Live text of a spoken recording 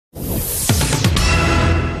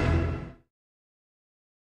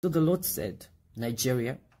So the Lord said,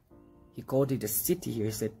 Nigeria, he called it a city here.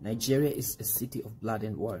 He said, Nigeria is a city of blood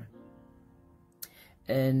and war.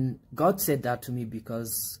 And God said that to me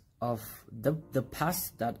because of the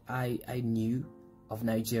past that I knew of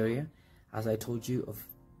Nigeria. As I told you, of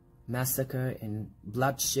massacre and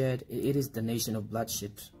bloodshed. It is the nation of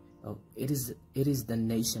bloodshed. It is the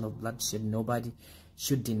nation of bloodshed. Nobody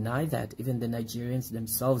should deny that. Even the Nigerians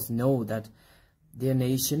themselves know that their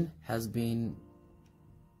nation has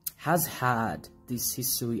had this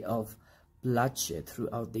history of bloodshed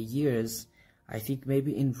throughout the years. I think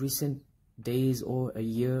maybe in recent days or a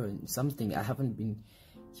year and something, I haven't been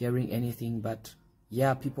hearing anything, but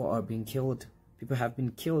yeah, people are being killed. People have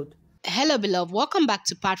been killed. Hello beloved, welcome back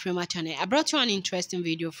to Pat Rhema Channel. I brought you an interesting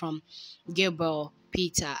video from Gabriel,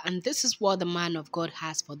 Peter, and this is what the man of God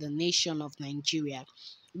has for the nation of Nigeria.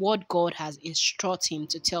 What God has instructed him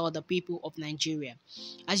to tell the people of Nigeria.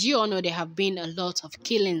 As you all know, there have been a lot of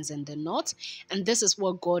killings in the north, and this is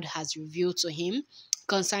what God has revealed to him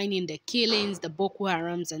concerning the killings, the Boko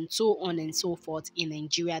Harams, and so on and so forth in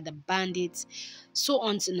Nigeria, the bandits, so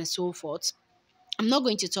on and so forth. I'm not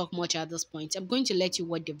going to talk much at this point. I'm going to let you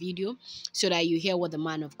watch the video so that you hear what the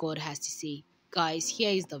man of God has to say. Guys,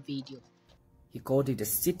 here is the video. He called it a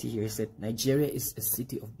city here. He said, Nigeria is a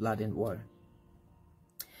city of blood and war.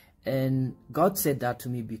 And God said that to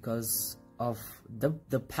me because of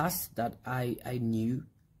the past that I knew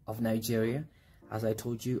of Nigeria. As I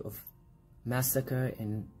told you, of massacre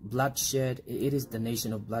and bloodshed. It is the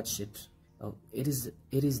nation of bloodshed. It is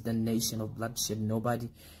the nation of bloodshed.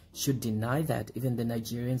 Nobody should deny that. Even the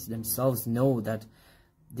Nigerians themselves know that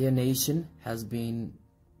their nation has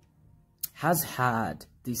had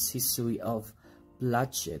this history of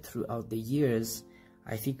bloodshed throughout the years.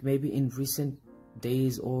 I think maybe in recent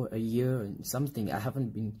days or a year and something, I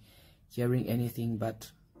haven't been hearing anything,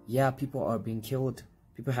 but yeah, people are being killed.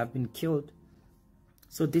 People have been killed.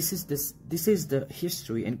 So this is the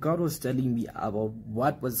history, and God was telling me about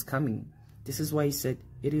what was coming. This is why he said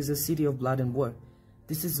it is a city of blood and war.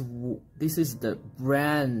 This is the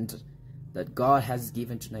brand that God has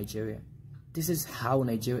given to Nigeria. This is how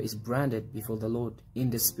Nigeria is branded before the Lord in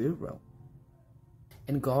the spirit realm.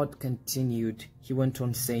 And God continued. He went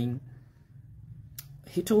on saying,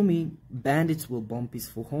 he told me bandits will bomb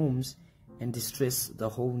peaceful homes and distress the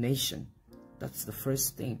whole nation. That's the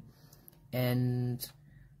first thing. And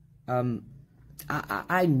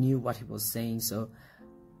I knew what he was saying. So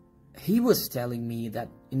he was telling me that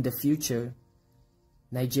in the future,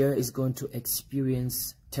 Nigeria is going to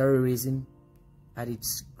experience terrorism at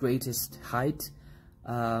its greatest height,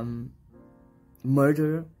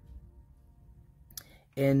 murder,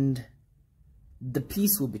 and the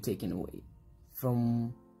peace will be taken away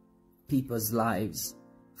from people's lives,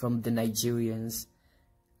 from the Nigerians,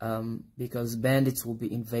 because bandits will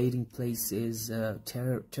be invading places,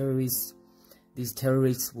 terrorists, these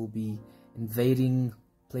terrorists will be invading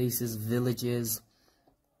places, villages,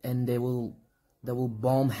 and they will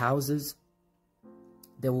bomb houses,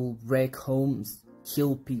 they will wreck homes,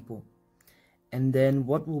 kill people, and then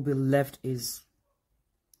what will be left is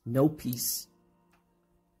no peace,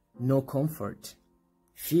 no comfort,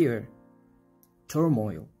 fear,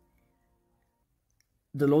 turmoil.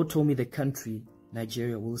 The Lord told me the country,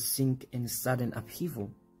 Nigeria, will sink in sudden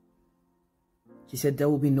upheaval. He said there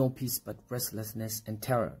will be no peace but restlessness and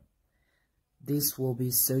terror. This will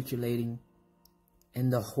be circulating in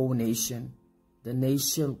the whole nation. The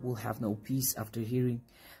nation will have no peace after hearing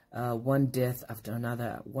one death after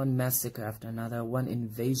another, one massacre after another, one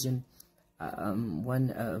invasion,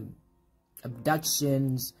 one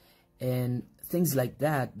abductions and things like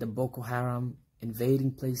that. The Boko Haram invading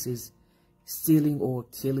places, stealing or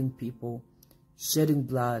killing people, shedding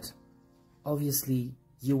blood. Obviously,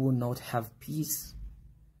 you will not have peace.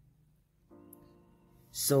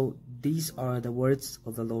 So these are the words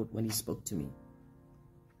of the Lord when he spoke to me.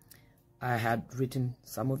 I had written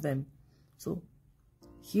some of them. So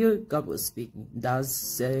here God was speaking. Thus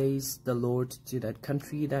says the Lord to that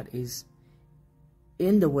country that is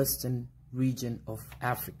in the western region of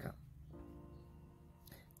Africa.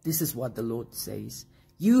 This is what the Lord says.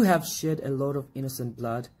 You have shed a lot of innocent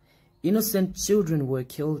blood. Innocent children were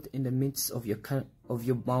killed in the midst of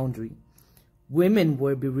your boundary. Women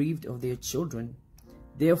were bereaved of their children.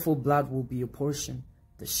 Therefore blood will be your portion.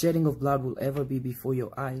 The shedding of blood will ever be before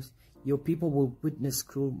your eyes. Your people will witness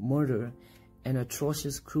cruel murder and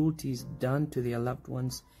atrocious cruelties done to their loved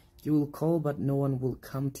ones. You will call, but no one will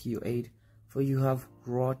come to your aid, for you have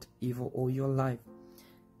wrought evil all your life.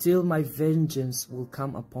 Till my vengeance will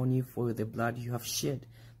come upon you for the blood you have shed,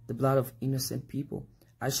 the blood of innocent people.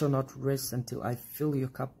 I shall not rest until I fill your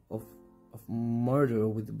cup of of murder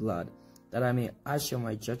with blood, that I may usher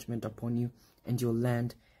my judgment upon you and your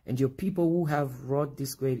land and your people who have wrought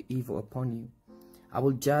this great evil upon you. I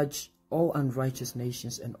will judge all unrighteous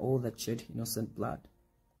nations and all that shed innocent blood.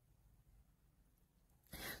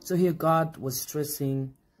 So here God was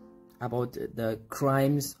stressing about the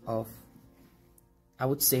crimes of, I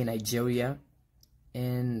would say, Nigeria.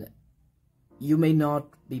 And you may not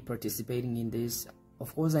be participating in this.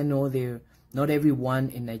 Of course, I know not everyone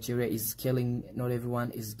in Nigeria is killing, not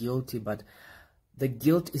everyone is guilty, but the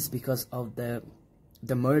guilt is because of the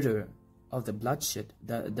murder, of the bloodshed,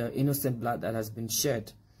 the innocent blood that has been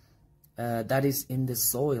shed, that is in the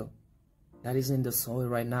soil. That is in the soil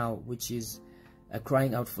right now, which is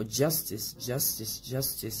crying out for justice, justice,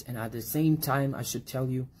 justice. And at the same time, I should tell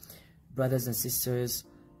you, brothers and sisters,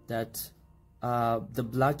 that the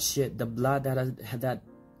bloodshed, the blood that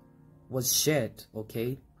was shed,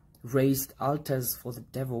 okay, raised altars for the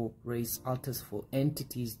devil, raised altars for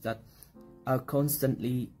entities that are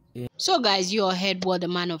constantly in. So guys, you all heard what the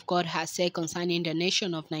man of God has said concerning the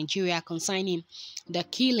nation of Nigeria, concerning the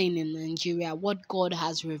killing in Nigeria, what God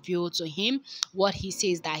has revealed to him, what he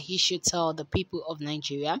says that he should tell the people of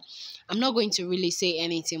Nigeria. I'm not going to really say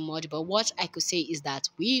anything much, but what I could say is that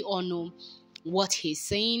we all know what he's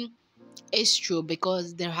saying is true,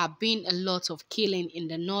 because there have been a lot of killing in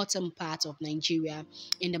the northern part of Nigeria,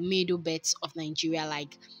 in the middle belts of Nigeria,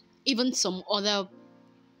 like even some other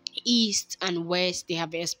east and west, they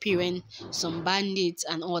have experienced some bandits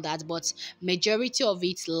and all that, but majority of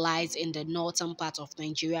it lies in the northern part of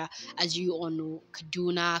Nigeria. As you all know,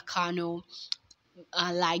 Kaduna, Kano,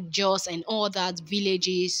 like Jos and all that,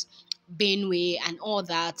 villages, Benue and all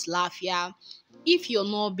that, Lafia. If you're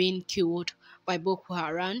not being killed by Boko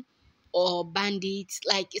Haram or bandits,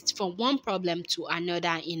 like it's from one problem to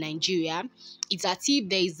another in Nigeria, it's as if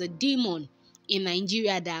there is a demon in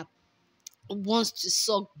Nigeria that wants to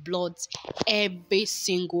suck blood every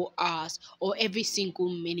single hours or every single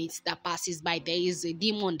minute that passes by. There is a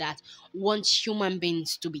demon that wants human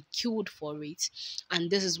beings to be killed for it,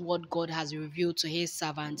 and this is what God has revealed to his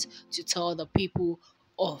servants to tell the people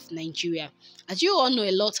of Nigeria. As you all know,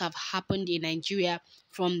 a lot have happened in Nigeria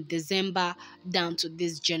from December down to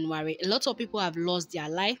this January. A lot of people have lost their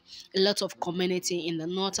life. A lot of community in the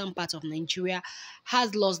northern part of Nigeria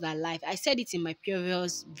has lost their life. I said it in my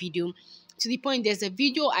previous video, to the point there's a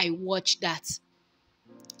video I watched that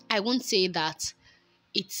I won't say that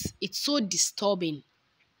it's so disturbing.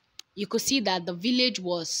 You could see that the village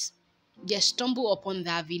was, they stumbled upon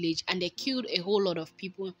that village and they killed a whole lot of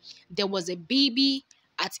people. There was a baby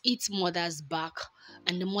at its mother's back,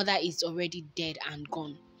 and the mother is already dead and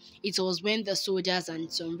gone. It was when the soldiers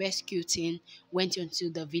and some rescue team went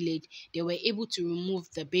into the village, they were able to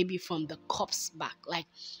remove the baby from the corpse back. Like,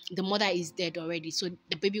 the mother is dead already, so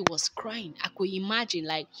the baby was crying. I could imagine,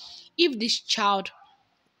 like, if this child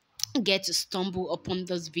get to stumble upon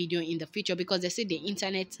this video in the future, because they say the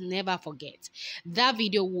internet never forgets, that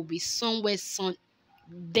video will be somewhere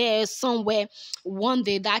there somewhere. One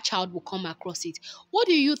day that child will come across it. What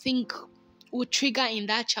do you think will trigger in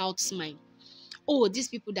that child's mind? Oh, these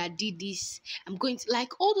people that did this, I'm going to,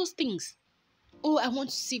 like, all those things. Oh, I want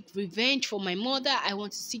to seek revenge for my mother, I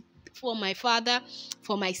want to seek for my father,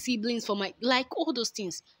 for my siblings, for my, like, all those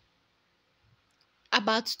things.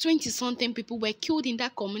 About 20 something people were killed in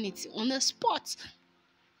that community on the spot.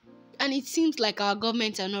 And it seems like our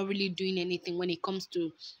government are not really doing anything when it comes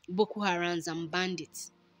to Boko Harams and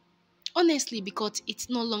bandits. Honestly, because it's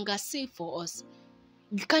no longer safe for us.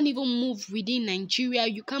 You can't even move within Nigeria.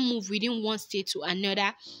 You can't move within one state to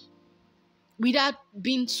another without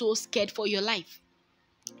being so scared for your life.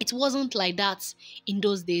 It wasn't like that in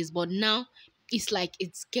those days, but now it's like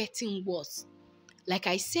it's getting worse. Like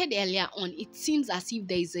I said earlier on, it seems as if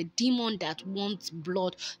there is a demon that wants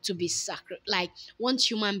blood to be like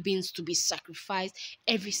wants human beings to be sacrificed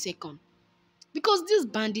every second. Because these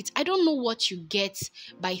bandits, I don't know what you get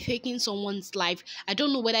by taking someone's life. I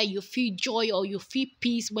don't know whether you feel joy or you feel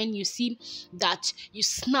peace when you see that you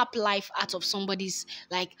snap life out of somebody's,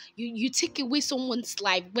 like you take away someone's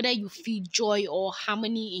life, whether you feel joy or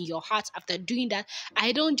harmony in your heart after doing that.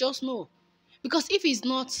 I don't just know. Because if it's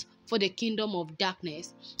not for the kingdom of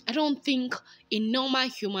darkness, I don't think a normal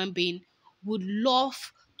human being would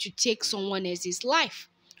love to take someone else's life,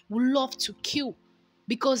 would love to kill.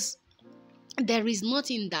 Because there is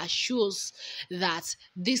nothing that shows that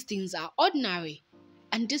these things are ordinary.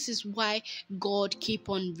 And this is why God keep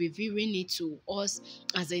on revealing it to us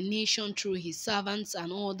as a nation through his servants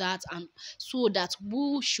and all that, and so that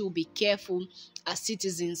we should be careful as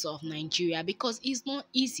citizens of Nigeria, because it's not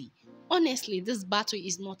easy. Honestly, this battle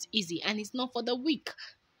is not easy, and it's not for the weak.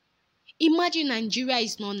 Imagine Nigeria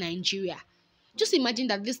is not Nigeria. Just imagine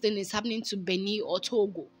that this thing is happening to Benin or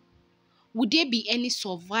Togo. Would there be any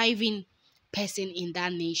surviving person in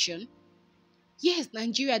that nation? Yes,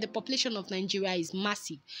 Nigeria, the population of Nigeria is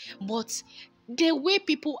massive, but the way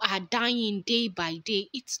people are dying day by day,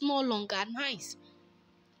 it's no longer nice.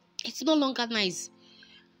 It's no longer nice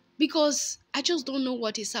because I just don't know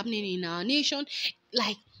what is happening in our nation.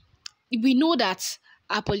 Like, we know that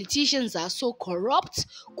our politicians are so corrupt.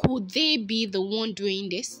 Could they be the one doing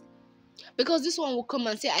this? Because this one will come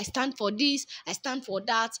and say, I stand for this, I stand for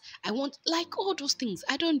that, I want, like, all those things.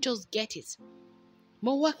 I don't just get it.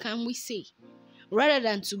 But what can we say? Rather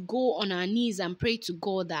than to go on our knees and pray to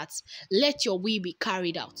God that let your will be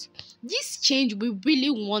carried out. This change, we really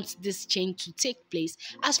want this change to take place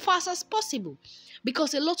as fast as possible,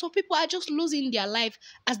 because a lot of people are just losing their life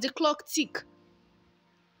as the clock tick.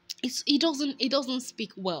 It doesn't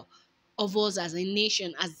speak well of us as a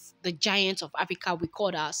nation, as the giants of Africa we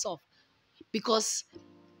call ourselves, because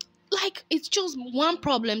like it's just one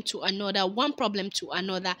problem to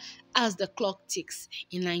another as the clock ticks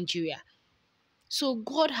in Nigeria. So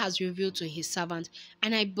God has revealed to his servant,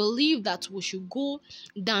 and I believe that we should go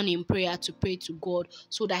down in prayer to pray to God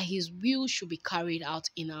so that his will should be carried out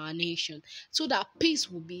in our nation, so that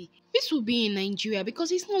peace will be in Nigeria,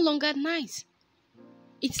 because it's no longer nice.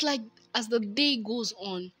 It's like as the day goes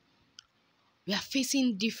on, we are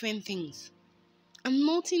facing different things. And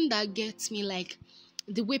nothing that gets me like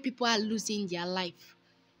the way people are losing their life.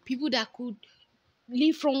 People that could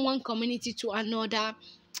live from one community to another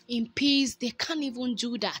in peace, they can't even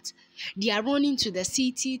do that. They are running to the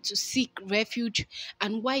city to seek refuge,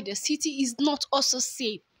 and why the city is not also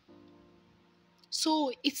safe.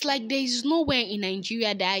 So it's like there is nowhere in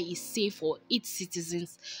Nigeria that is safe for its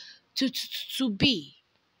citizens to be.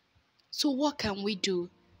 So what can we do?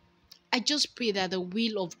 I just pray that the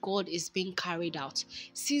will of God is being carried out.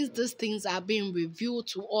 Since these things are being revealed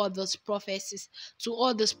to all those prophecies, to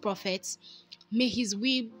all those prophets, may his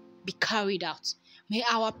will be carried out. May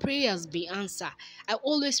our prayers be answered. I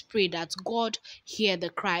always pray that God hear the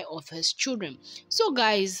cry of his children. So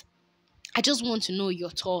guys, I just want to know your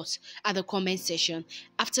thoughts at the comment section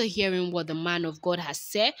after hearing what the man of God has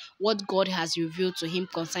said, what God has revealed to him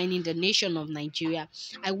concerning the nation of Nigeria.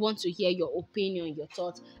 I want to hear your opinion, your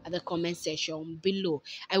thoughts at the comment section below.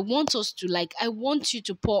 I want you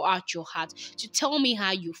to pour out your heart to tell me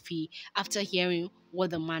how you feel after hearing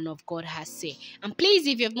what the man of God has said. And please,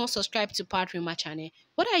 if you have not subscribed to Pat Rhema Channel,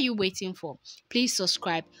 what are you waiting for? Please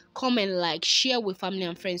subscribe, comment, like, share with family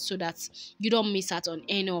and friends so that you don't miss out on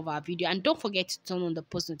any of our video. And don't forget to turn on the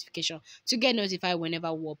post notification to get notified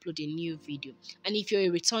whenever we upload a new video. And if you're a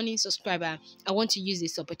returning subscriber, I want to use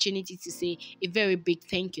this opportunity to say a very big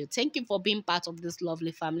thank you. Thank you for being part of this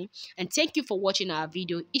lovely family, and thank you for watching our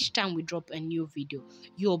video each time we drop a new video.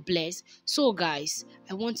 You're blessed. So guys,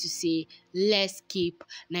 I want to say, let's keep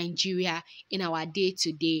Nigeria in our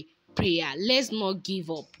day-to-day prayer. Let's not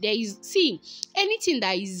give up. Anything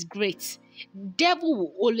that is great, devil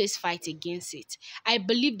will always fight against it. I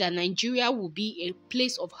believe that Nigeria will be a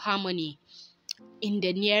place of harmony in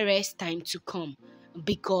the nearest time to come,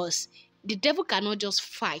 because the devil cannot just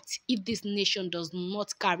fight if this nation does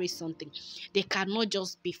not carry something. They cannot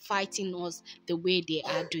just be fighting us the way they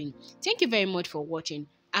are doing. Thank you very much for watching.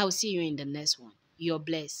 I will see you in the next one. You're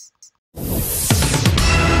blessed.